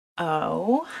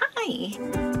Oh, hi!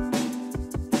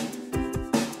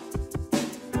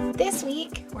 This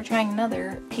week, we're trying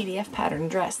another PDF pattern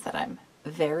dress that I'm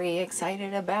very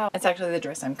excited about. It's actually the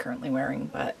dress I'm currently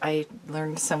wearing, but I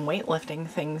learned some weightlifting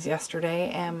things yesterday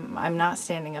and I'm not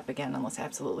standing up again unless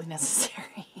absolutely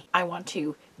necessary. I want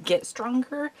to get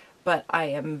stronger, but I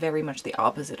am very much the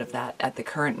opposite of that at the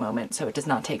current moment, so it does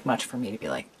not take much for me to be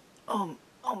like, oh,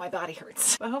 my body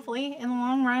hurts. But hopefully in the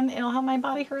long run, it'll help my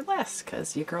body hurt less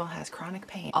because your girl has chronic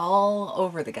pain all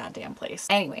over the goddamn place.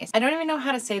 Anyways, I don't even know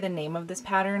how to say the name of this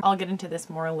pattern. I'll get into this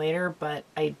more later, but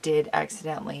I did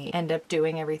accidentally end up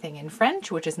doing everything in French,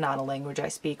 which is not a language I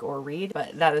speak or read,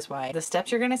 but that is why the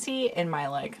steps you're gonna see in my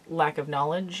lack of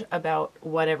knowledge about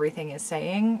what everything is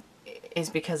saying is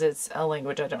because it's a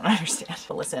language I don't understand.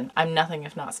 But listen, I'm nothing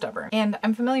if not stubborn. And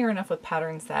I'm familiar enough with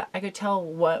patterns that I could tell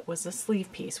what was a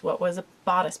sleeve piece, what was a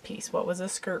bodice piece, what was a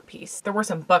skirt piece. There were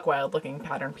some buck wild looking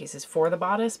pattern pieces for the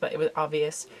bodice, but it was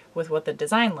obvious with what the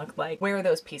design looked like where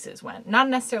those pieces went. Not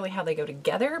necessarily how they go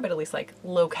together, but at least like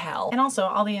locale. And also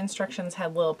all the instructions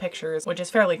had little pictures, which is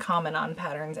fairly common on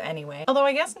patterns anyway. Although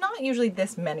I guess not usually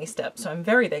this many steps, so I'm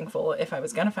very thankful if I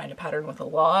was gonna find a pattern with a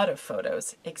lot of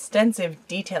photos, extensive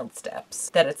detailed steps,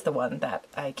 that it's the one that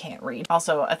I can't read.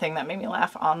 Also, a thing that made me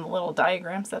laugh on the little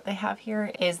diagrams that they have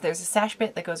here is there's a sash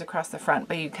bit that goes across the front,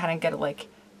 but you kind of get to like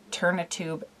turn a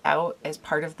tube out as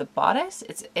part of the bodice.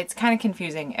 It's kind of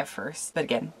confusing at first, but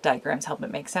again, diagrams help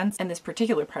it make sense. And this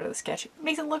particular part of the sketch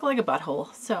makes it look like a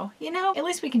butthole. So, you know, at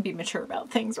least we can be mature about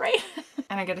things, right?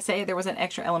 And I gotta say, there was an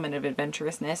extra element of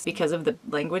adventurousness because of the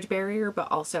language barrier,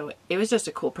 but also it was just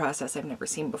a cool process I've never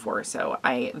seen before. So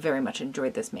I very much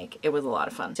enjoyed this make. It was a lot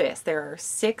of fun. So yes, there are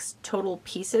 6 total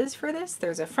pieces for this.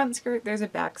 There's a front skirt, there's a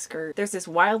back skirt, there's this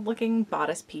wild looking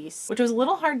bodice piece, which was a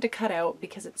little hard to cut out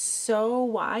because it's so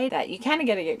wide that you kind of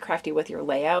gotta get crafty with your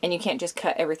layout and you can't just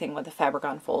cut everything with a fabric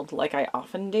on fold like I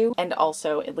often do. And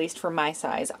also, at least for my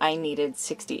size, I needed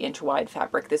 60-inch wide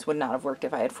fabric. This would not have worked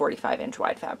if I had 45-inch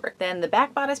wide fabric. Then the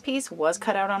back bodice piece was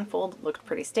cut out on fold, looked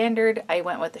pretty standard. I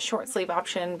went with the short sleeve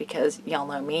option because y'all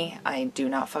know me, I do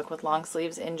not fuck with long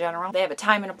sleeves in general. They have a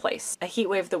time and a place. A heat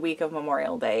wave the week of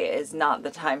Memorial Day is not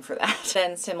the time for that.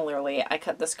 Then similarly, I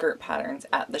cut the skirt patterns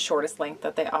at the shortest length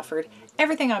that they offered.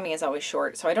 Everything on me is always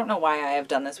short, so I don't know why I have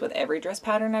done this with every dress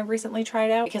pattern I've recently tried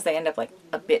out because they end up like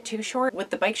a bit too short. With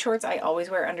the bike shorts I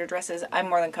always wear under dresses, I'm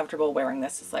more than comfortable wearing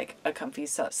this as like a comfy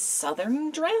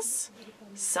southern dress?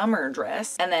 Summer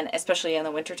dress. And then especially in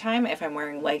the wintertime, if I'm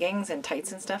wearing leggings and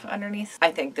tights and stuff underneath,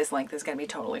 I think this length is going to be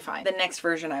totally fine. The next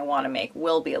version I want to make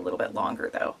will be a little bit longer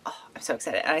though. Oh, I'm so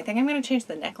excited. And I think I'm going to change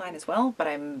the neckline as well, but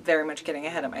I'm very much getting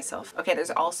ahead of myself. Okay,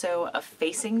 there's also a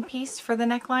facing piece for the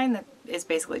neckline that is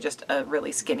basically just a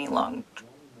really skinny long,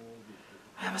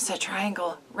 I almost said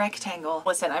triangle, rectangle.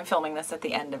 Listen, I'm filming this at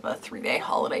the end of a 3-day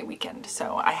holiday weekend,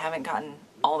 so I haven't gotten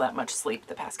all that much sleep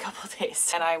the past couple of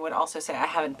days. And I would also say I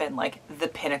haven't been like the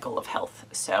pinnacle of health,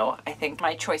 so I think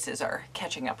my choices are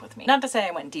catching up with me. Not to say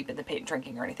I went deep in the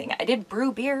drinking or anything. I did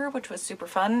brew beer, which was super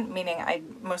fun, meaning I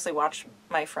mostly watched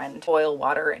my friend boil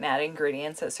water and add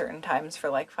ingredients at certain times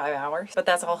for like 5 hours. But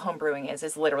that's all home brewing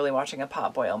is literally watching a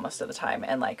pot boil most of the time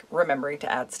and like remembering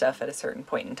to add stuff at a certain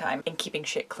point in time and keeping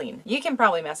shit clean. You can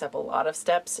probably mess up a lot of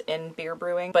steps in beer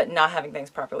brewing, but not having things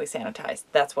properly sanitized,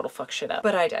 that's what'll fuck shit up.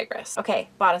 But I digress. Okay,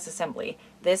 bodice assembly.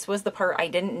 This was the part I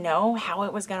didn't know how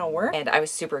it was gonna work, and I was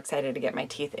super excited to get my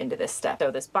teeth into this step.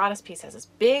 So this bodice piece has this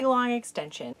big long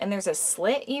extension, and there's a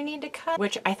slit you need to cut,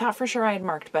 which I thought for sure I had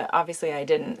marked, but obviously I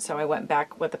didn't. So I went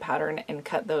back with the pattern and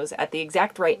cut those at the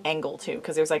exact right angle too,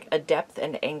 because there's like a depth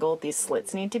and angle these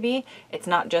slits need to be. It's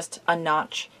not just a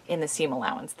notch in the seam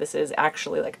allowance. This is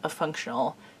actually like a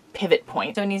functional pivot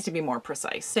point, so it needs to be more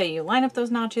precise. So you line up those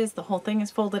notches, the whole thing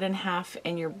is folded in half,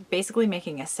 and you're basically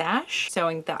making a sash,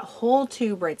 sewing that whole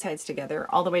tube right sides together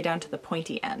all the way down to the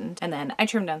pointy end. And then I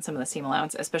trimmed down some of the seam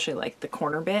allowance, especially like the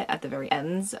corner bit at the very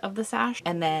ends of the sash,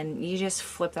 and then you just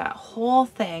flip that whole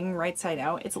thing right side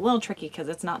out. It's a little tricky because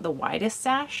it's not the widest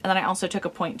sash. And then I also took a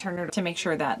point turner to make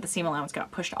sure that the seam allowance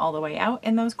got pushed all the way out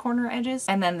in those corner edges.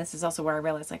 And then this is also where I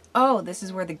realized like, oh, this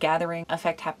is where the gathering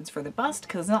effect happens for the bust,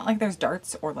 because it's not like there's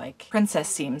darts or like princess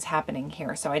seams happening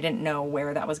here, so I didn't know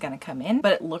where that was going to come in,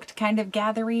 but it looked kind of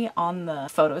gathery on the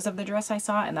photos of the dress I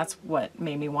saw, and that's what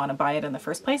made me want to buy it in the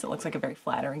first place. It looks like a very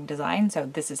flattering design, so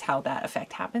this is how that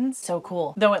effect happens. So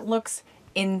cool. Though it looks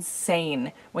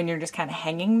insane when you're just kind of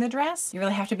hanging the dress, you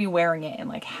really have to be wearing it and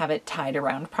like have it tied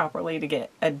around properly to get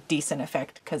a decent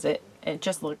effect, because it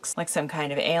just looks like some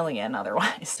kind of alien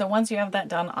otherwise. So once you have that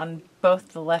done on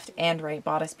both the left and right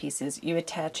bodice pieces, you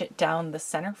attach it down the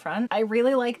center front. I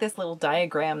really like this little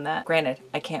diagram that, granted,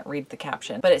 I can't read the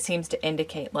caption, but it seems to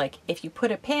indicate like if you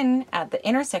put a pin at the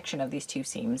intersection of these two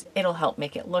seams, it'll help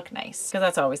make it look nice. Because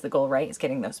that's always the goal, right? Is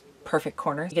getting those perfect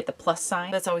corners. You get the plus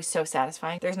sign. That's always so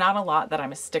satisfying. There's not a lot that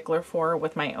I'm a stickler for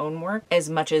with my own work as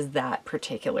much as that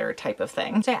particular type of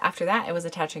thing. So after that, it was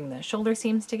attaching the shoulder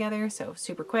seams together. So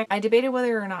super quick. I debated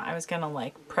whether or not I was gonna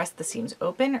like press the seams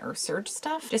open or serge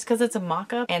stuff just because it's a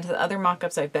mock-up, and the other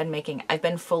mock-ups I've been making, I've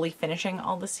been fully finishing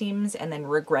all the seams and then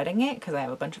regretting it because I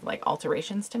have a bunch of like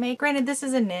alterations to make. Granted, this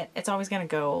is a knit. It's always going to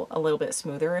go a little bit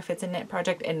smoother if it's a knit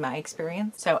project in my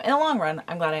experience. So in the long run,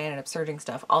 I'm glad I ended up serging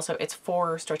stuff. Also, it's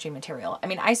for stretchy material. I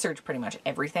mean, I serge pretty much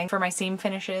everything for my seam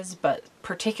finishes, but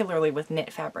particularly with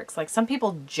knit fabrics. Like some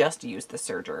people just use the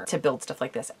serger to build stuff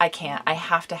like this. I can't. I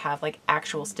have to have like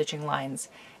actual stitching lines,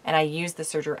 and I use the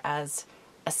serger as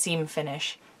a seam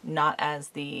finish, not as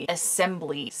the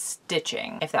assembly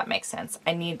stitching, if that makes sense.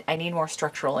 I need more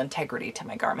structural integrity to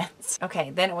my garments.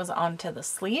 Okay, then it was on to the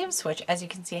sleeves, which as you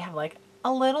can see have like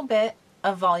a little bit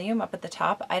of volume up at the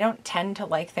top. I don't tend to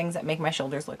like things that make my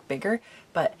shoulders look bigger,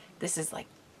 but this is like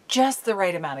just the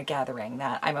right amount of gathering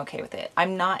that I'm okay with it.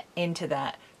 I'm not into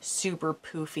that super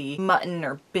poofy mutton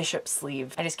or bishop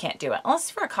sleeve. I just can't do it unless it's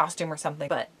for a costume or something,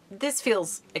 but this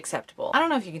feels acceptable. I don't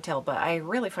know if you can tell, but I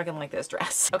really fucking like this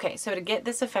dress. Okay, so to get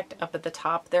this effect up at the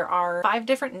top, there are 5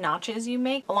 different notches you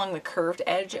make along the curved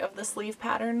edge of the sleeve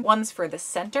pattern. One's for the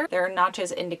center. There are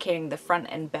notches indicating the front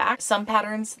and back. Some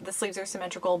patterns, the sleeves are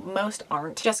symmetrical, most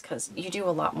aren't, just because you do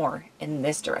a lot more in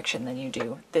this direction than you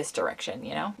do this direction,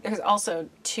 you know? There's also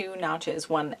 2 notches,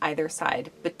 one either side,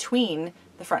 between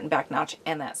the front and back notch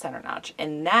and that center notch.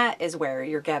 And that is where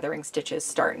your gathering stitches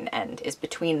start and end, is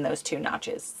between those 2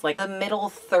 notches. It's like the middle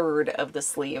third of the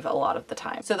sleeve a lot of the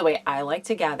time. So the way I like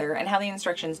to gather, and how the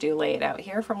instructions do lay it out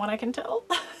here from what I can tell,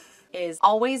 is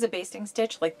always a basting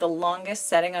stitch, like the longest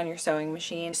setting on your sewing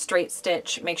machine, straight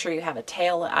stitch, make sure you have a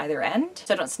tail at either end,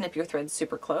 so don't snip your threads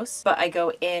super close. But I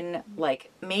go in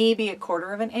like maybe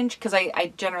 1/4 of an inch, because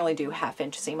I generally do 1/2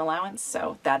 inch seam allowance,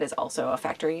 so that is also a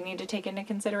factor you need to take into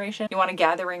consideration. You want a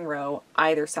gathering row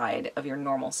either side of your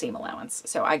normal seam allowance.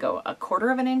 So I go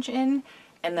 1/4 of an inch in,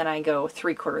 and then I go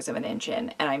 3/4 of an inch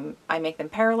in, and I make them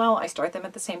parallel. I start them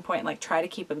at the same point, like try to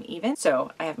keep them even.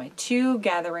 So I have my 2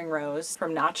 gathering rows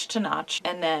from notch to notch,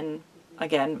 and then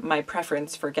again, my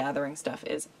preference for gathering stuff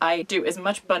is I do as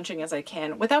much bunching as I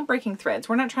can without breaking threads.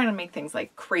 We're not trying to make things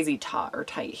like crazy taut or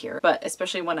tight here, but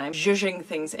especially when I'm zhuzhing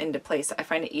things into place, I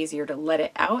find it easier to let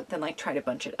it out than like try to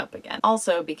bunch it up again.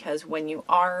 Also, because when you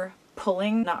are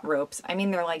pulling, not ropes, I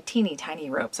mean they're like teeny tiny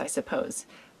ropes, I suppose,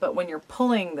 but when you're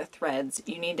pulling the threads,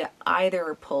 you need to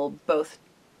either pull both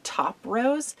top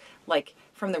rows, like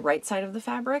from the right side of the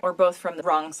fabric, or both from the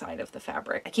wrong side of the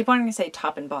fabric. I keep wanting to say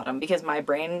top and bottom because my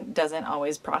brain doesn't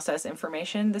always process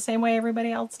information the same way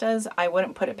everybody else does. I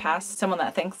wouldn't put it past someone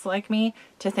that thinks like me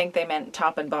to think they meant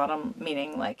top and bottom,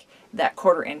 meaning like that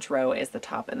 1/4 inch row is the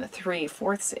top and the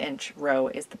 3/4 inch row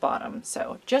is the bottom.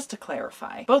 So just to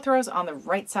clarify, both rows on the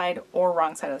right side or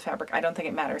wrong side of the fabric, I don't think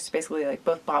it matters. Basically like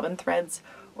both bobbin threads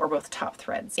or both top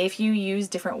threads. If you use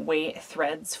different weight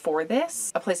threads for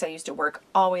this, a place I used to work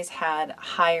always had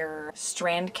higher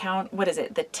strand count. What is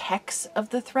it? The tex of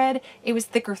the thread. It was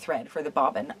thicker thread for the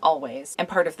bobbin always. And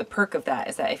part of the perk of that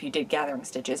is that if you did gathering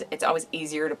stitches, it's always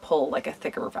easier to pull like a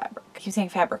thicker fabric. I keep saying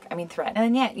fabric, I mean thread. And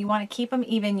then yeah, you want to keep them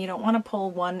even. You don't want to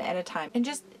pull one at a time, and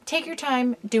just take your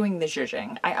time doing the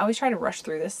zhuzhing. I always try to rush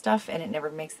through this stuff and it never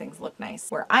makes things look nice.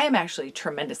 Where I am actually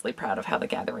tremendously proud of how the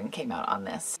gathering came out on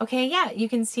this. Okay, yeah, you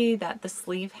can see that the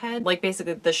sleeve head, like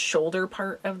basically the shoulder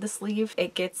part of the sleeve,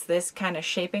 it gets this kind of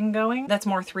shaping going. That's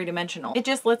more 3-dimensional. It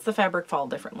just lets the fabric fall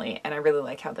differently, and I really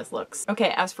like how this looks.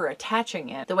 Okay, as for attaching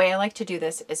it, the way I like to do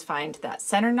this is find that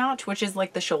center notch, which is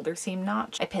like the shoulder seam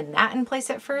notch. I pin that in place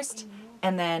at first,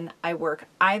 and then I work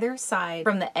either side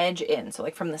from the edge in, so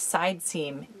like from the side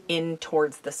seam in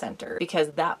towards the center,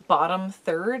 because that bottom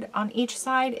third on each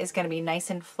side is going to be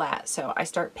nice and flat. So I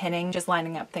start pinning, just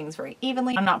lining up things very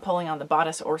evenly. I'm not pulling on the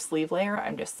bodice or sleeve layer,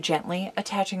 I'm just gently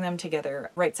attaching them together,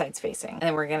 right sides facing. And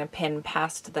then we're going to pin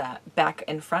past that back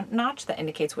and front notch that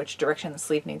indicates which direction the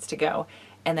sleeve needs to go.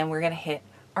 And then we're going to hit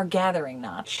our gathering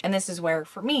notch. And this is where,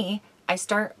 for me, I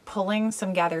start pulling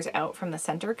some gathers out from the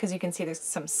center, because you can see there's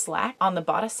some slack on the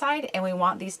bodice side, and we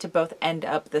want these to both end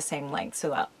up the same length so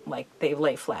that like they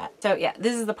lay flat. So yeah,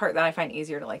 this is the part that I find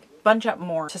easier to like bunch up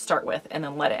more to start with and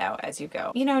then let it out as you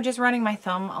go. You know, just running my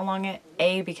thumb along it,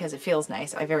 A, because it feels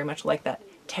nice. I very much like that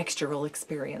textural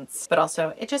experience, but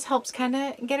also it just helps kind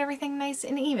of get everything nice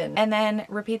and even. And then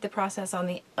repeat the process on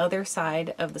the other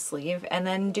side of the sleeve, and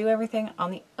then do everything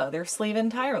on the other sleeve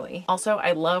entirely. Also,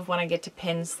 I love when I get to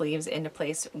pin sleeves into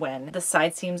place when the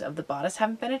side seams of the bodice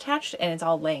haven't been attached and it's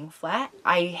all laying flat.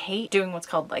 I hate doing what's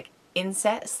called like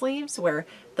inset sleeves where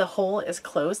the hole is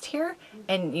closed here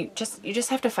and you just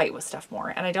have to fight with stuff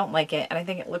more, and I don't like it, and I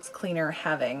think it looks cleaner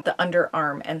having the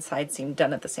underarm and side seam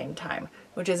done at the same time,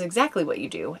 which is exactly what you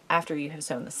do after you have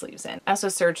sewn the sleeves in. I also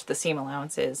serged the seam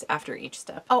allowances after each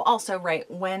step. Oh, also, right,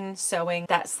 when sewing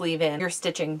that sleeve in, you're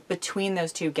stitching between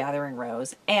those two gathering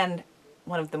rows, and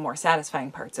one of the more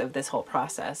satisfying parts of this whole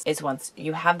process is once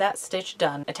you have that stitch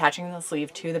done, attaching the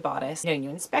sleeve to the bodice, you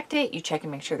inspect it, you check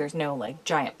and make sure there's no like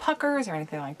giant puckers or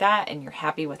anything like that, and you're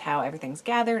happy with how everything's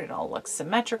gathered, it all looks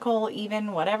symmetrical,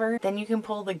 even, whatever. Then you can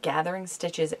pull the gathering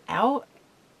stitches out,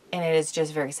 and it is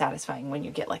just very satisfying when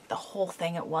you get like the whole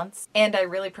thing at once. And I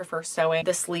really prefer sewing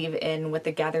the sleeve in with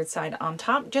the gathered side on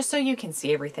top, just so you can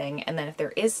see everything. And then if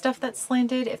there is stuff that's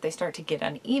slanted, if they start to get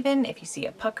uneven, if you see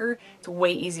a pucker, it's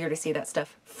way easier to see that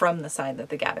stuff from the side that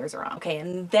the gathers are on. Okay,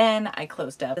 and then I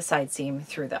closed up the side seam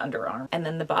through the underarm, and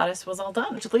then the bodice was all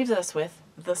done, which leaves us with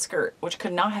the skirt, which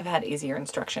could not have had easier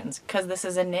instructions. Because this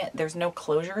is a knit, there's no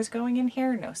closures going in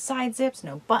here, no side zips,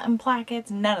 no button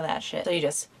plackets, none of that shit. So you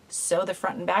just sew the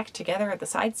front and back together at the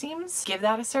side seams, give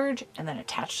that a serge, and then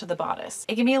attach to the bodice.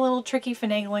 It can be a little tricky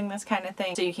finagling this kind of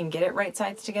thing so you can get it right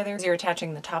sides together. You're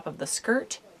attaching the top of the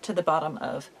skirt to the bottom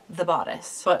of the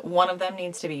bodice, but one of them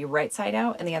needs to be right side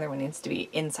out and the other one needs to be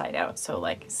inside out. So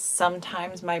like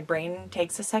sometimes my brain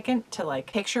takes a second to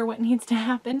like picture what needs to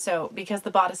happen. So because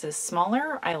the bodice is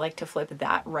smaller, I like to flip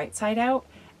that right side out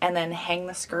and then hang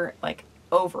the skirt like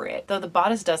over it. Though the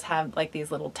bodice does have like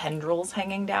these little tendrils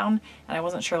hanging down, and I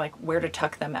wasn't sure like where to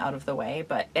tuck them out of the way,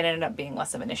 but it ended up being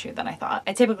less of an issue than I thought.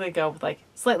 I typically go with like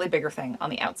slightly bigger thing on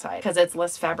the outside because it's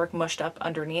less fabric mushed up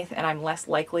underneath, and I'm less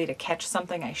likely to catch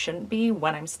something I shouldn't be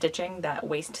when I'm stitching that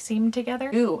waist seam together.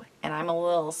 Ooh, and I'm a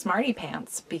little smarty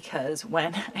pants because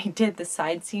when I did the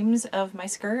side seams of my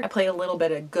skirt, I played a little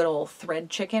bit of good old thread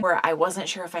chicken where I wasn't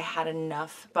sure if I had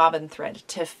enough bobbin thread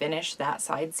to finish that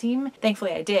side seam.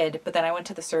 Thankfully I did, but then I went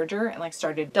to the serger and like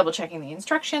started double checking the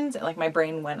instructions, and like my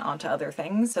brain went on to other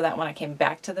things, so that when I came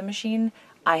back to the machine,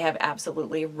 I have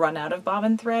absolutely run out of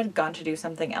bobbin thread, gone to do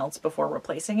something else before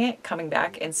replacing it, coming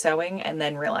back and sewing, and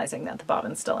then realizing that the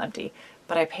bobbin's still empty.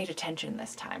 But I paid attention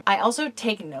this time. I also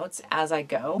take notes as I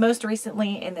go. Most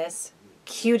recently in this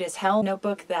cute as hell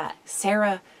notebook that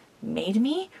Sarah made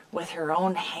me with her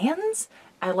own hands.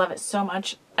 I love it so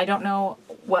much. I don't know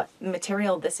what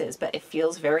material this is, but it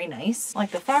feels very nice. Like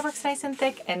the fabric's nice and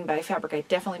thick, and by fabric I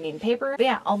definitely mean paper. But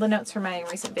yeah, all the notes from my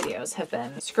recent videos have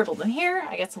been scribbled in here.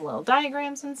 I get some little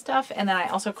diagrams and stuff, and then I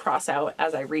also cross out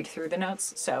as I read through the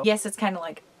notes. So yes, it's kind of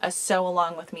like a sew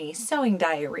along with me sewing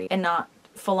diary and not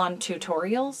full-on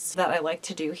tutorials that I like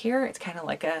to do here. It's kind of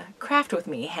like a craft with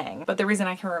me hang, but the reason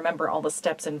I can remember all the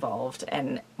steps involved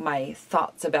and my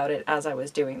thoughts about it as I was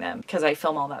doing them, because I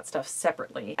film all that stuff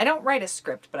separately. I don't write a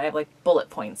script, but I have like bullet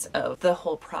points of the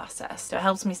whole process, so it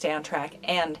helps me stay on track,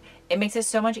 and it makes it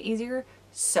so much easier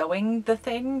sewing the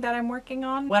thing that I'm working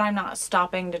on when I'm not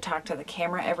stopping to talk to the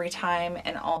camera every time.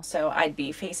 And also I'd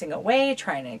be facing away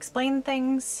trying to explain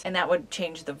things, and that would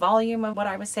change the volume of what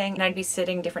I was saying, and I'd be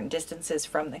sitting different distances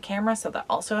from the camera, so that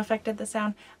also affected the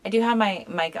sound. I do have my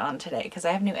mic on today because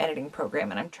I have a new editing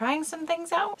program and I'm trying some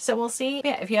things out, so we'll see.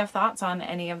 Yeah, if you have thoughts on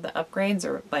any of the upgrades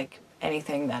or like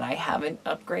anything that I haven't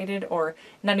upgraded, or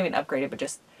not even upgraded but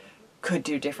just could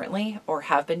do differently or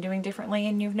have been doing differently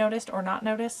and you've noticed or not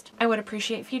noticed, I would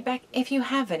appreciate feedback if you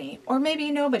have any, or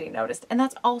maybe nobody noticed, and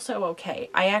that's also okay.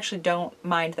 I actually don't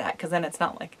mind that, because then it's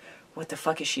not like, what the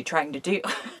fuck is she trying to do?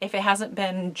 If it hasn't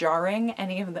been jarring,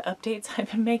 any of the updates I've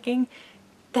been making,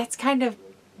 that's kind of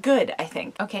good, I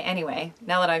think. Okay, anyway,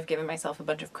 now that I've given myself a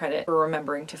bunch of credit for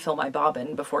remembering to fill my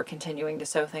bobbin before continuing to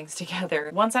sew things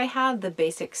together, once I had the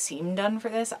basic seam done for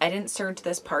this, I didn't serge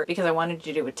this part because I wanted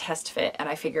to do a test fit, and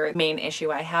I figure the main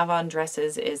issue I have on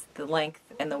dresses is the length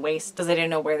and the waist, because I didn't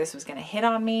know where this was going to hit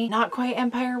on me. Not quite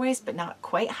empire waist, but not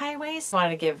quite high waist. I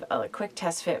wanted to give a quick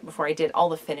test fit before I did all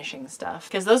the finishing stuff,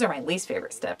 because those are my least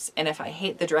favorite steps, and if I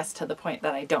hate the dress to the point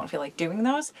that I don't feel like doing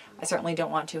those, I certainly don't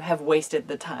want to have wasted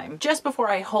the time. Just before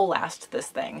I whole-assed this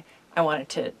thing, I wanted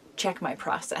to check my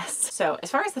process. So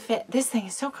as far as the fit, this thing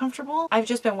is so comfortable. I've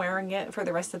just been wearing it for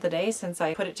the rest of the day since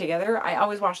I put it together. I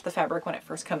always wash the fabric when it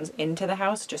first comes into the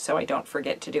house, just so I don't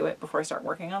forget to do it before I start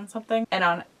working on something.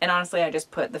 And honestly, I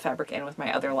just put the fabric in with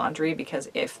my other laundry, because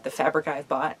if the fabric I've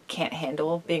bought can't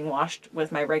handle being washed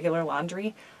with my regular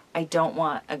laundry, I don't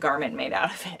want a garment made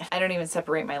out of it. I don't even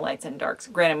separate my lights and darks.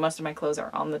 Granted, most of my clothes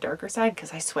are on the darker side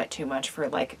because I sweat too much for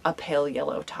like a pale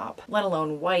yellow top, let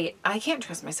alone white. I can't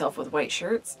trust myself with white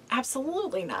shirts.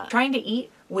 Absolutely not. Trying to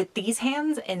eat with these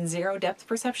hands and zero depth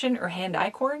perception or hand-eye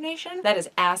coordination, that is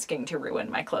asking to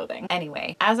ruin my clothing.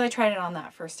 Anyway, as I tried it on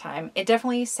that first time, it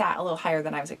definitely sat a little higher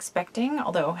than I was expecting,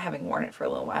 although having worn it for a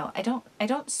little while, I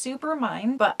don't super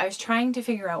mind, but I was trying to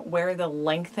figure out where the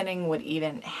lengthening would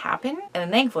even happen. And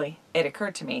then thankfully, it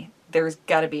occurred to me, there's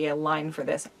got to be a line for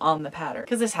this on the pattern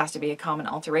because this has to be a common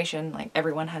alteration. Like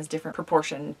everyone has different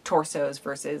proportion torsos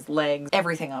versus legs.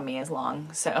 Everything on me is long.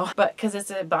 So, but because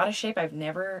it's a bodice shape I've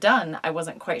never done, I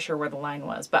wasn't quite sure where the line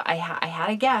was, but I had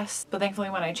a guess. But thankfully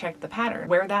when I checked the pattern,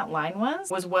 where that line was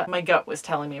what my gut was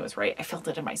telling me was right. I felt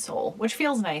it in my soul, which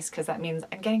feels nice because that means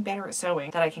I'm getting better at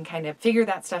sewing, that I can kind of figure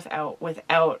that stuff out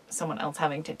without someone else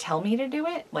having to tell me to do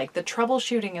it. Like the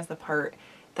troubleshooting is the part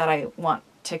that I want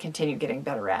to continue getting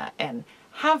better at and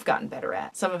have gotten better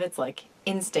at. Some of it's like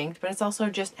instinct, but it's also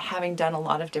just having done a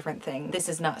lot of different things. This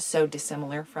is not so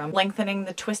dissimilar from lengthening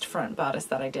the twist front bodice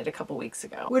that I did a couple weeks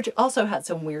ago, which also had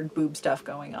some weird boob stuff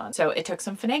going on. So it took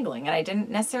some finagling and I didn't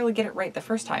necessarily get it right the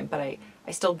first time, but I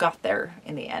still got there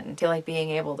in the end. I feel like being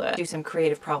able to do some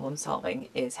creative problem solving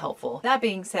is helpful. That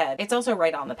being said, it's also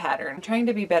right on the pattern. I'm trying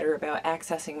to be better about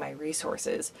accessing my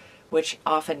resources, which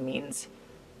often means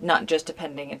not just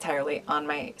depending entirely on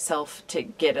myself to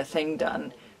get a thing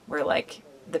done, where like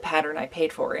the pattern I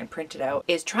paid for and printed out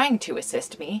is trying to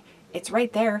assist me. It's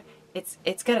right there.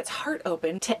 It's got its heart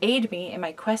open to aid me in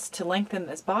my quest to lengthen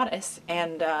this bodice,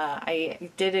 and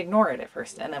I did ignore it at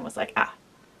first and then was like,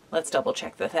 let's double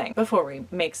check the thing before we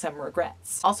make some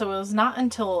regrets. Also, it was not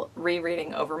until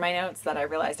rereading over my notes that I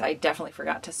realized I definitely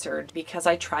forgot to serge because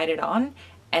I tried it on.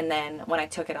 And then when I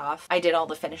took it off, I did all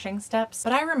the finishing steps,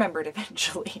 but I remembered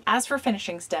eventually. As for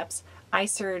finishing steps, I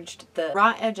serged the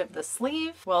raw edge of the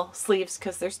sleeve, well, sleeves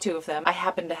because there's two of them. I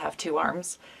happen to have two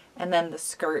arms. And then the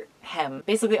skirt hem,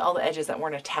 basically all the edges that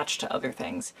weren't attached to other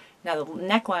things. Now the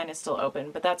neckline is still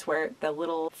open, but that's where the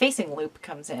little facing loop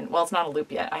comes in. Well, it's not a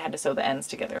loop yet. I had to sew the ends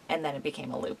together and then it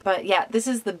became a loop. But yeah, this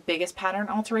is the biggest pattern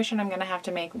alteration I'm going to have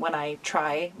to make when I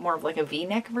try more of like a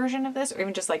V-neck version of this, or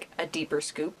even just like a deeper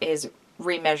scoop, is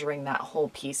remeasuring that whole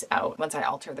piece out once I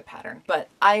alter the pattern. But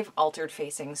I've altered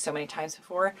facings so many times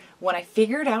before. When I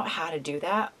figured out how to do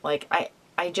that, like I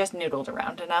just noodled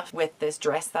around enough with this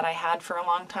dress that I had for a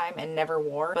long time and never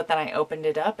wore, but then I opened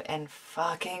it up and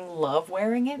fucking love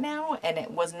wearing it now, and it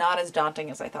was not as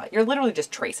daunting as I thought. You're literally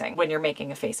just tracing when you're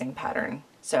making a facing pattern.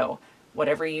 So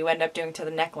whatever you end up doing to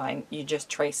the neckline, you just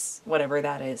trace whatever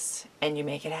that is and you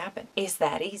make it happen. It's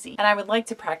that easy. And I would like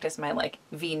to practice my like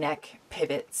V-neck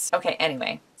pivots. Okay,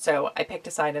 anyway, so I picked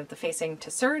a side of the facing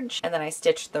to serge, and then I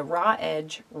stitched the raw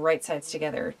edge right sides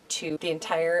together to the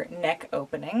entire neck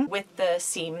opening with the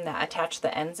seam that attached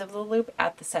the ends of the loop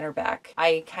at the center back.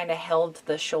 I kind of held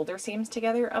the shoulder seams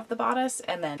together of the bodice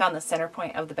and then found the center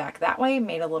point of the back that way,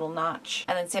 made a little notch,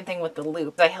 and then same thing with the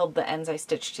loop. I held the ends I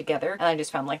stitched together and I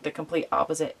just found like the complete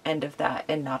opposite end of that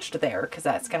and notched there because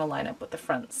that's going to line up with the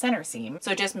front center seam.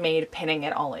 So it just made pinning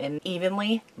it all in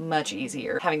evenly much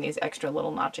easier, having these extra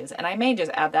little notches. And I may just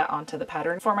add that onto the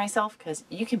pattern for myself because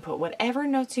you can put whatever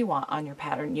notes you want on your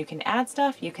pattern. You can add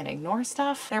stuff, you can ignore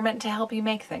stuff. They're meant to help you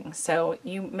make things, so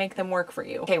you make them work for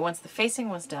you. Okay, once the facing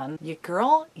was done, your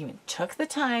girl even took the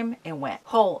time and went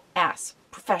whole ass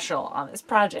professional on this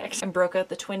project and broke out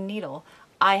the twin needle.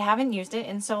 I haven't used it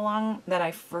in so long that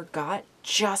I forgot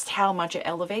just how much it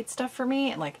elevates stuff for me,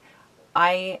 and like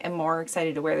I am more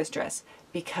excited to wear this dress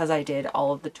because I did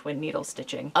all of the twin needle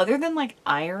stitching. Other than like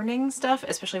ironing stuff,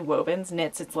 especially wovens,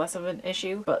 knits, it's less of an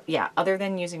issue. But yeah, other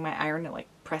than using my iron to like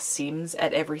press seams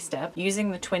at every step,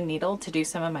 using the twin needle to do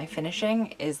some of my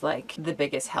finishing is like the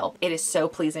biggest help. It is so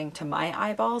pleasing to my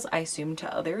eyeballs, I assume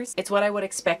to others. It's what I would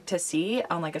expect to see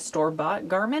on like a store-bought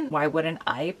garment. Why wouldn't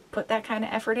I put that kind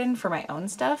of effort in for my own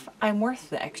stuff? I'm worth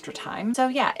the extra time. So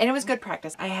yeah, and it was good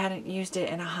practice. I hadn't used it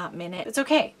in a hot minute. It's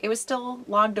okay. It was still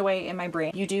logged away in my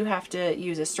brain. You do have to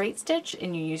use a straight stitch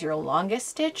and you use your longest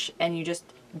stitch and you just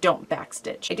don't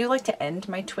backstitch. I do like to end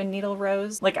my twin needle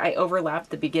rows. Like I overlap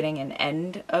the beginning and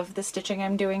end of the stitching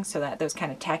I'm doing so that those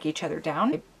kind of tack each other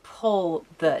down. I pull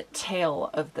the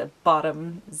tail of the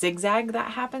bottom zigzag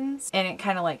that happens and it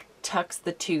kind of like tucks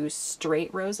the 2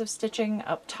 straight rows of stitching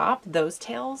up top, those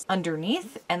tails,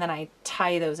 underneath, and then I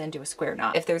tie those into a square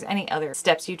knot. If there's any other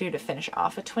steps you do to finish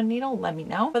off a twin needle, let me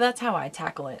know. But that's how I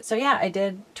tackle it. So yeah, I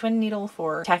did twin needle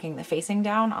for tacking the facing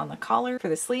down on the collar. For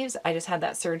the sleeves, I just had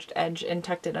that serged edge and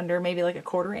tucked it under maybe like a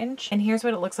 1/4 inch. And here's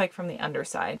what it looks like from the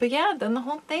underside. But yeah, then the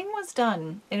whole thing was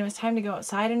done and it was time to go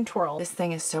outside and twirl. This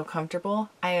thing is so comfortable.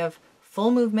 I have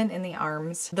full movement in the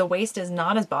arms. The waist is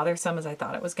not as bothersome as I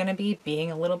thought it was going to be, being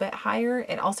a little bit higher.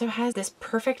 It also has this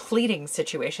perfect pleating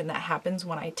situation that happens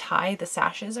when I tie the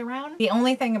sashes around. The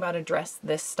only thing about a dress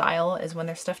this style is when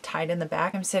there's stuff tied in the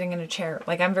back. I'm sitting in a chair,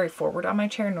 like I'm very forward on my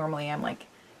chair. Normally I'm like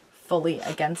fully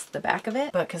against the back of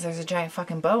it, but because there's a giant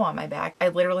fucking bow on my back, I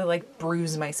literally like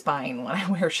bruise my spine when I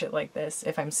wear shit like this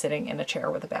if I'm sitting in a chair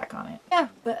with a back on it. Yeah,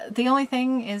 but the only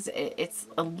thing is it's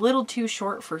a little too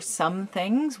short for some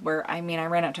things where, I mean, I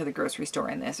ran out to the grocery store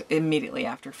in this immediately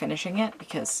after finishing it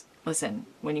because listen,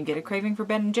 when you get a craving for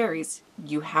Ben & Jerry's,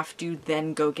 you have to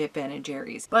then go get Ben &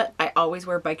 Jerry's. But I always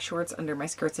wear bike shorts under my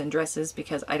skirts and dresses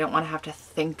because I don't want to have to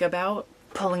think about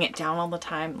pulling it down all the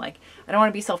time. Like, I don't want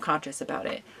to be self-conscious about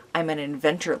it. I'm an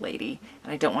adventure lady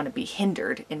and I don't want to be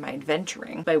hindered in my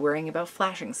adventuring by worrying about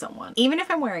flashing someone. Even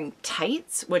if I'm wearing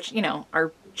tights, which, you know,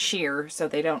 are sheer so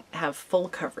they don't have full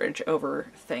coverage over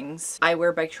things, I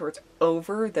wear bike shorts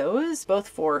over those, both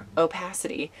for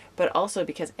opacity, but also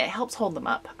because it helps hold them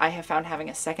up. I have found having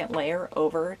a second layer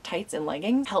over tights and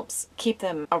leggings helps keep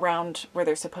them around where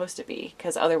they're supposed to be,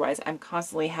 because otherwise I'm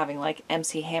constantly having like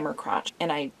MC Hammer crotch,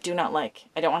 and I don't want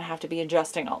to have to be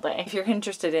adjusting all day. If you're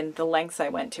interested in the lengths I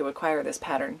went to acquire this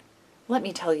pattern, let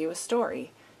me tell you a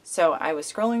story. So I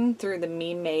was scrolling through the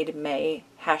Meme Made May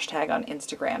hashtag on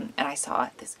Instagram and I saw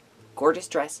this gorgeous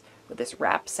dress with this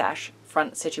wrap sash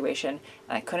front situation,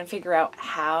 and I couldn't figure out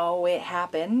how it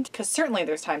happened, because certainly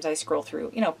there's times I scroll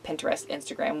through, you know, Pinterest,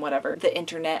 Instagram, whatever, the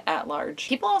internet at large.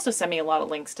 People also send me a lot of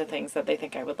links to things that they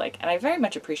think I would like, and I very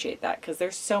much appreciate that because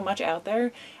there's so much out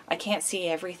there. I can't see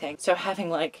everything. So having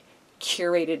like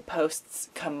curated posts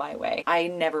come my way, I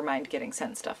never mind getting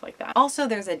sent stuff like that. Also,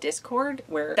 there's a Discord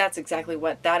where that's exactly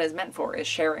what that is meant for, is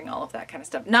sharing all of that kind of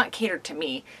stuff. Not catered to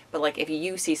me, but like if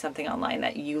you see something online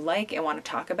that you like and want to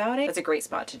talk about it, it's a great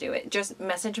spot to do it. Just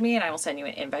message me and I will send you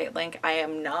an invite link. I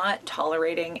am not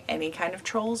tolerating any kind of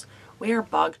trolls. We are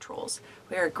bog trolls.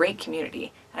 We are a great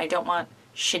community and I don't want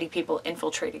shitty people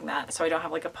infiltrating that. So I don't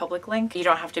have like a public link. You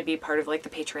don't have to be part of like the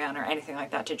Patreon or anything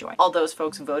like that to join. All those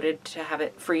folks voted to have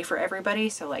it free for everybody.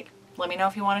 So like, let me know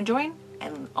if you want to join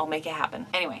and I'll make it happen.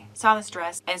 Anyway, saw this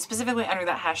dress, and specifically under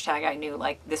that hashtag, I knew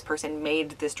like this person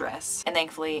made this dress, and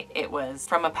thankfully it was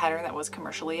from a pattern that was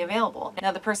commercially available.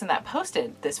 Now the person that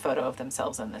posted this photo of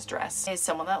themselves in this dress is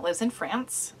someone that lives in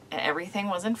France, and everything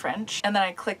was in French. And then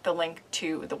I clicked the link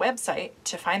to the website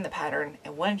to find the pattern,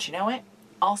 and wouldn't you know it,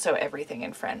 also everything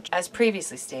in French. As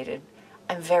previously stated,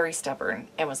 I'm very stubborn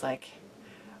and was like,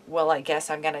 well, I guess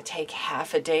I'm gonna take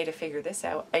half a day to figure this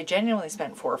out. I genuinely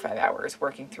spent 4 or 5 hours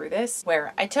working through this,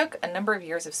 where I took a number of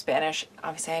years of Spanish.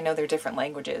 Obviously, I know they're different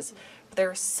languages, but there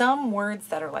are some words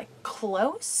that are like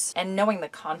close, and knowing the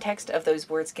context of those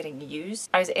words getting used,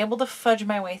 I was able to fudge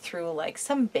my way through like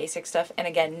some basic stuff. And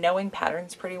again, knowing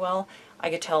patterns pretty well, I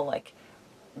could tell like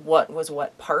what was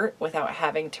what part without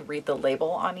having to read the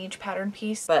label on each pattern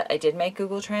piece. But I did make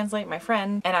Google Translate my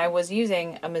friend, and I was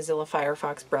using a Mozilla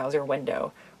Firefox browser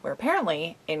window, where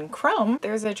apparently in Chrome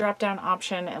there's a drop down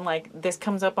option, and like this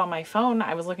comes up on my phone.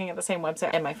 I was looking at the same website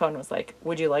and my phone was like,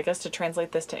 would you like us to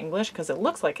translate this to English because it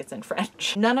looks like it's in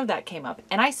French? None of that came up,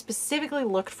 and I specifically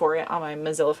looked for it on my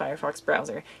Mozilla Firefox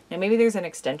browser. Now maybe there's an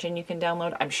extension you can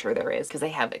download. I'm sure there is, because they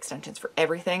have extensions for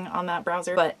everything on that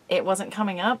browser, but it wasn't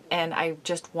coming up, and I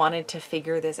just wanted to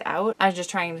figure this out. I was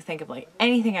just trying to think of like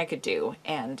anything I could do,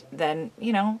 and then,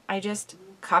 you know, I just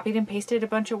copied and pasted a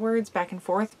bunch of words back and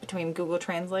forth between Google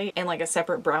Translate and like a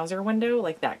separate browser window,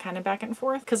 like that kind of back and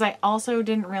forth. Because I also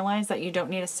didn't realize that you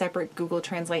don't need a separate Google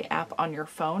Translate app on your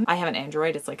phone. I have an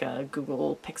Android. It's like a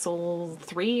Google Pixel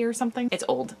 3 or something. It's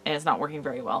old and it's not working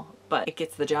very well, but it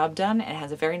gets the job done and it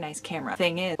has a very nice camera.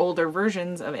 Thing is, older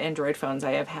versions of Android phones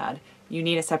I have had, you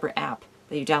need a separate app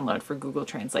that you download for Google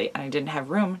Translate, and I didn't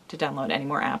have room to download any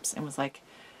more apps and was like,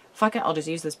 fuck it, I'll just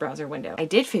use this browser window. I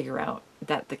did figure out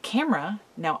that the camera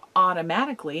now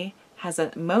automatically has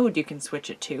a mode you can switch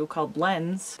it to called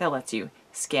Lens that lets you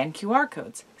scan QR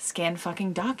codes, scan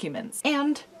fucking documents,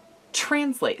 and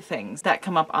translate things that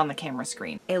come up on the camera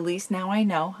screen. At least now I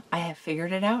know. I have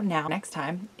figured it out now. Next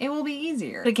time, it will be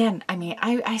easier. But again, I mean,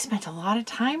 I spent a lot of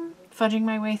time fudging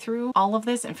my way through all of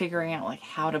this and figuring out like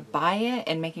how to buy it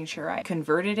and making sure I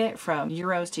converted it from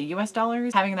euros to US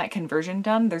dollars. Having that conversion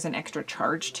done, there's an extra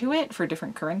charge to it for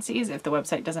different currencies if the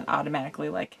website doesn't automatically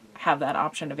like have that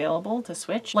option available to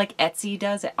switch. Like Etsy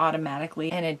does it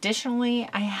automatically. And additionally,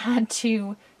 I had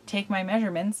to take my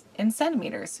measurements in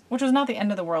centimeters, which was not the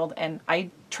end of the world. And I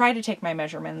try to take my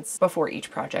measurements before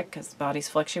each project because bodies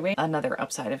fluctuate. Another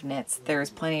upside of knits, there's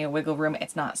plenty of wiggle room.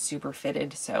 It's not super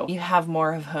fitted, so you have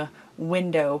more of a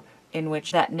window in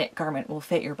which that knit garment will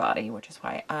fit your body, which is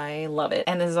why I love it.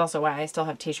 And this is also why I still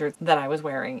have t-shirts that I was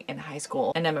wearing in high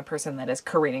school and I'm a person that is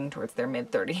careening towards their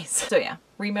mid-30s. So yeah,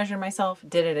 remeasured myself,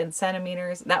 did it in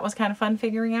centimeters. That was kind of fun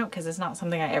figuring out because it's not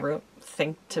something I ever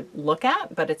think to look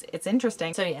at, but it's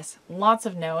interesting. So yes, lots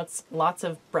of notes, lots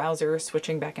of browser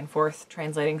switching back and forth,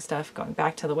 translating stuff, going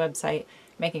back to the website,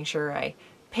 making sure I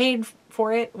paid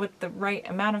for it with the right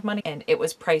amount of money and it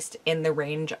was priced in the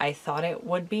range I thought it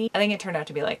would be. I think it turned out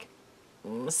to be like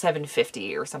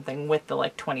 $7.50 or something with the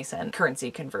like 20-cent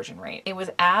currency conversion rate. It was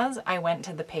as I went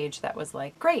to the page that was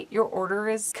like, great, your order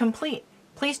is complete.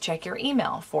 Please check your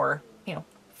email for, you know,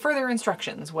 further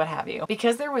instructions, what have you.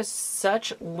 Because there was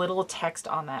such little text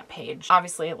on that page.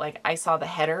 Obviously, like I saw the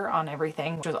header on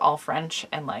everything, which was all French,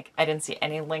 and like I didn't see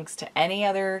any links to any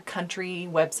other country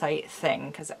website thing.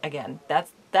 Because again,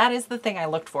 that is the thing I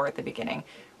looked for at the beginning,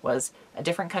 was a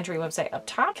different country website up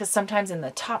top, because sometimes in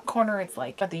the top corner it's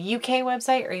like you want the UK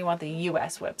website or you want the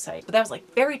US website. But that was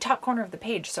like very top corner of the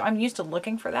page, so I'm used to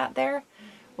looking for that there.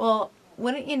 Well,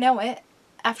 wouldn't you know it,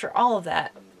 after all of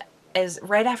that, is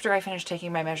right after I finished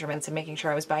taking my measurements and making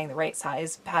sure I was buying the right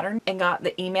size pattern and got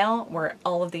the email where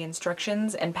all of the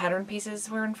instructions and pattern pieces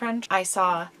were in French, I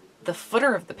saw the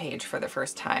footer of the page for the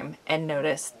first time and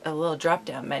noticed a little drop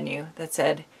down menu that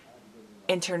said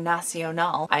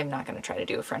International. I'm not going to try to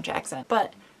do a French accent,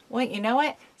 but wait, you know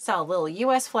what? Saw a little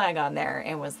US flag on there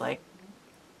and was like,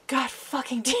 God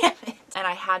fucking damn it. And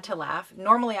I had to laugh.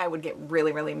 Normally I would get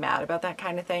really, really mad about that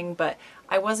kind of thing, but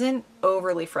I wasn't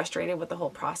overly frustrated with the whole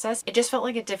process. It just felt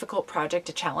like a difficult project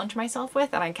to challenge myself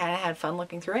with, and I kind of had fun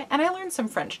looking through it. And I learned some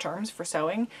French terms for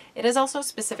sewing. It is also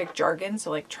specific jargon,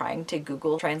 so like trying to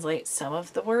Google translate some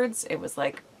of the words, it was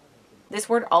like, this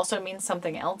word also means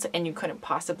something else and you couldn't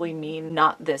possibly mean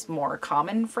not this more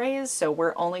common phrase, so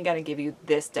we're only going to give you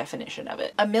this definition of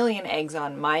it. A million eggs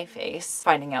on my face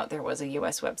finding out there was a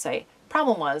US website.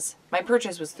 Problem was, my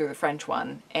purchase was through the French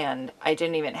one and I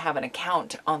didn't even have an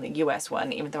account on the US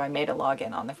one, even though I made a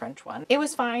login on the French one. It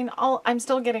was fine. I'm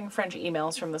still getting French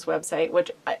emails from this website, which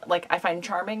I find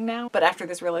charming now. But after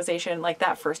this realization, like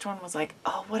that first one was like,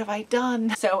 oh, what have I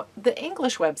done? So the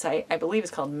English website, I believe,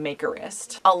 is called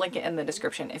Makerist. I'll link it in the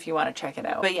description if you want to check it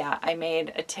out. But yeah, I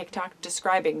made a TikTok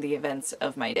describing the events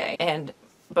of my day, and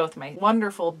both my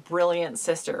wonderful, brilliant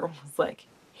sister was like,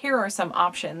 here are some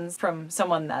options from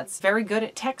someone that's very good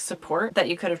at tech support that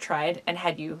you could have tried, and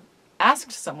had you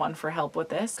asked someone for help with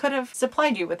this, could have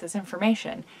supplied you with this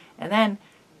information. And then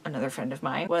another friend of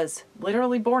mine was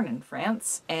literally born in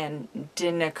France, and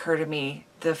didn't occur to me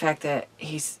the fact that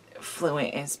he's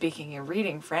fluent in speaking and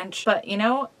reading French. But you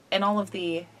know, in all of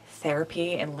the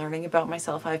therapy and learning about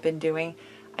myself I've been doing,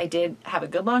 I did have a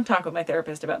good long talk with my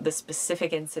therapist about this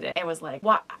specific incident and was like,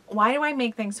 why do I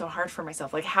make things so hard for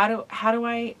myself? Like, how do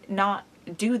I not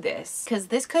do this? Because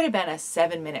this could have been a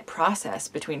 7-minute process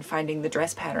between finding the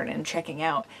dress pattern and checking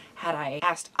out had I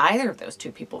asked either of those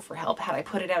two people for help, had I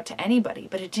put it out to anybody.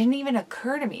 But it didn't even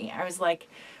occur to me. I was like,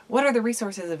 what are the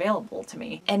resources available to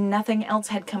me? And nothing else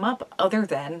had come up other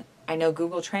than, I know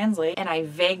Google Translate and I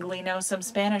vaguely know some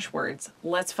Spanish words.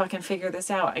 Let's fucking figure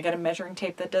this out. I got a measuring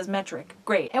tape that does metric.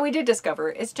 Great. And we did discover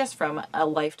it's just from a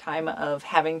lifetime of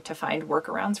having to find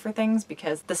workarounds for things,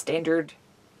 because the standard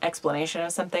explanation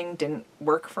of something didn't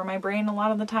work for my brain a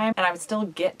lot of the time, and I would still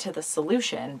get to the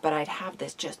solution, but I'd have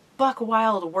this just buck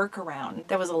wild workaround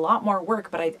that was a lot more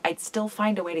work, but I'd still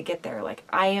find a way to get there. Like,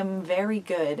 I am very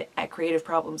good at creative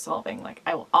problem solving. Like,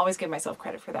 I will always give myself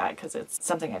credit for that, because it's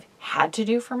something I've had to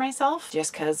do for myself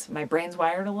just because my brain's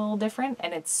wired a little different,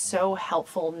 and it's so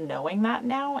helpful knowing that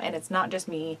now. And it's not just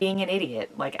me being an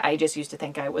idiot. Like, I just used to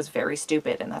think I was very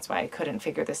stupid, and that's why I couldn't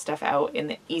figure this stuff out in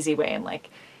the easy way, and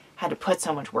like had to put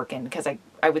so much work in, because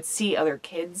I would see other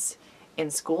kids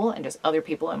in school and just other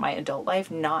people in my adult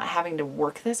life not having to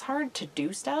work this hard to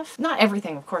do stuff. Not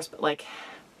everything, of course, but like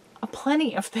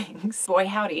plenty of things. Boy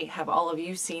howdy, have all of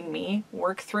you seen me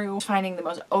work through finding the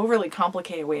most overly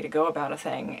complicated way to go about a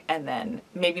thing, and then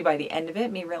maybe by the end of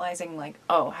it, me realizing like,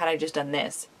 oh, had I just done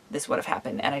this, this would have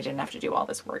happened and I didn't have to do all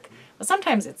this work. But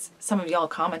sometimes it's some of y'all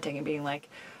commenting and being like,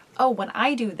 oh, when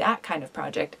I do that kind of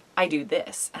project, I do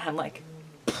this. And I'm like,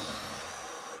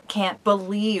 can't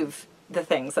believe the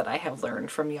things that I have learned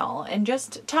from y'all and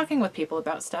just talking with people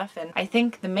about stuff. And I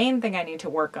think the main thing I need to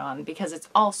work on, because it's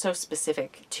all so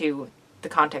specific to the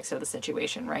context of the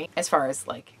situation, right? As far as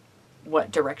like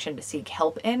what direction to seek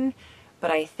help in. But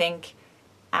I think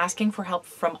asking for help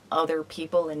from other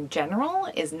people in general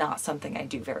is not something I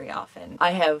do very often.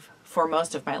 I have, for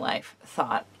most of my life,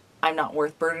 thought I'm not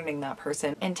worth burdening that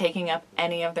person and taking up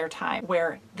any of their time,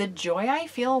 where the joy I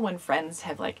feel when friends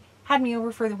have like had me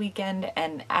over for the weekend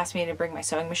and asked me to bring my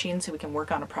sewing machine so we can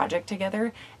work on a project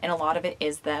together, and a lot of it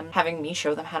is them having me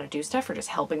show them how to do stuff or just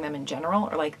helping them in general,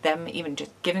 or like them even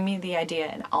just giving me the idea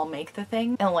and I'll make the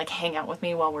thing and like hang out with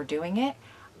me while we're doing it.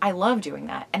 I love doing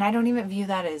that, and I don't even view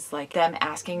that as like them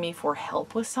asking me for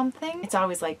help with something. It's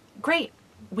always like, great,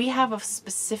 we have a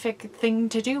specific thing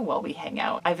to do while we hang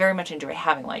out. I very much enjoy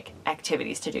having like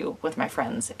activities to do with my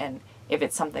friends, and if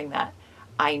it's something that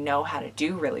I know how to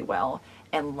do really well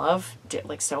and love,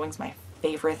 like sewing's my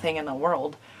favorite thing in the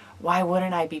world, why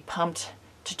wouldn't I be pumped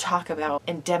to talk about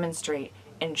and demonstrate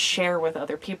and share with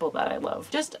other people that I love?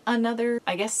 Just another,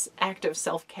 I guess, act of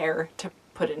self-care to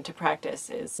put into practice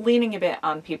is leaning a bit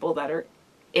on people that are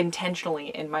intentionally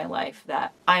in my life,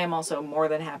 that I am also more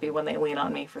than happy when they lean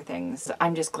on me for things.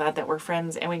 I'm just glad that we're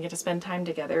friends and we get to spend time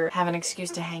together, have an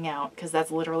excuse to hang out, because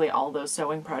that's literally all those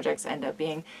sewing projects end up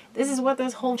being. This is what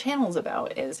this whole channel's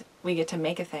about, is we get to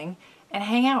make a thing and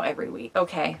hang out every week.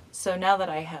 Okay, so now that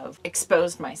I have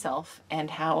exposed myself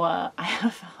and how I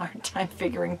have a hard time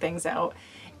figuring things out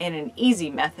in an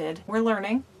easy method, we're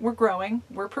learning, we're growing,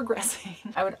 we're progressing.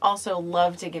 I would also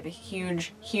love to give a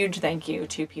huge, huge thank you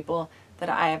to people that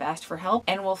I have asked for help,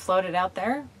 and we'll float it out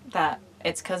there that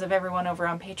it's because of everyone over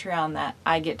on Patreon that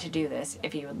I get to do this.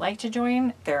 If you would like to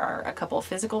join, there are a couple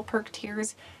physical perk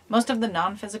tiers. Most of the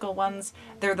non-physical ones,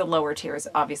 they're the lower tiers,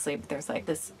 obviously, but there's like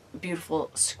this beautiful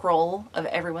scroll of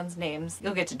everyone's names.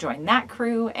 You'll get to join that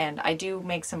crew, and I do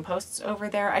make some posts over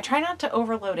there. I try not to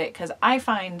overload it because I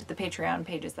find the Patreon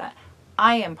pages that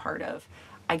I am part of,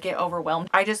 I get overwhelmed.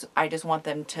 I just want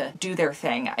them to do their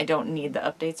thing. I don't need the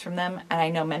updates from them. And I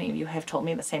know many of you have told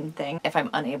me the same thing. If I'm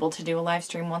unable to do a live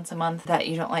stream once a month, that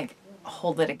you don't like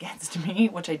hold it against me,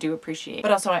 which I do appreciate.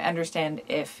 But also I understand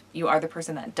if you are the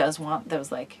person that does want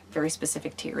those like very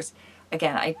specific tiers.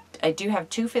 Again, I do have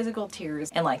 2 physical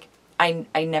tiers, and like I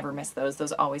never miss those.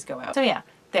 Those always go out. So yeah,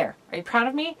 there. Are you proud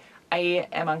of me? I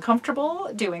am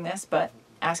uncomfortable doing this, but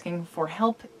asking for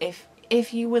help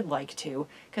if you would like to,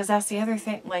 because that's the other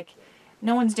thing, like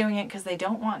no one's doing it because they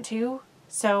don't want to,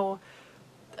 so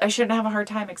I shouldn't have a hard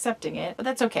time accepting it, but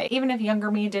that's okay. Even if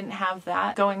younger me didn't have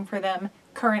that going for them,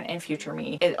 current and future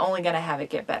me is only gonna have it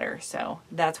get better, so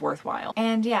that's worthwhile.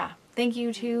 And yeah, thank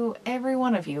you to every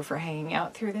one of you for hanging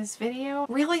out through this video.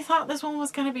 Really thought this one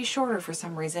was gonna be shorter for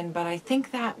some reason, but I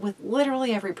think that with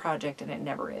literally every project, and it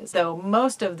never is. So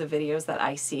most of the videos that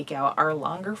I seek out are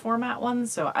longer format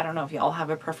ones, so I don't know if y'all have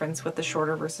a preference with the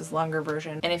shorter versus longer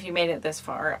version. And if you made it this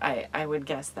far, I would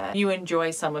guess that you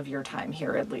enjoy some of your time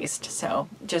here at least. So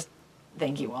just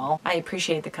thank you all. I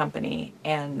appreciate the company,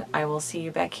 and I will see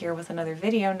you back here with another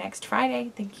video next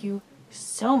Friday. Thank you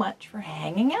so much for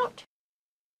hanging out.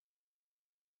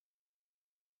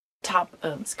 Top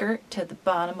of the skirt to the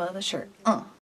bottom of the shirt.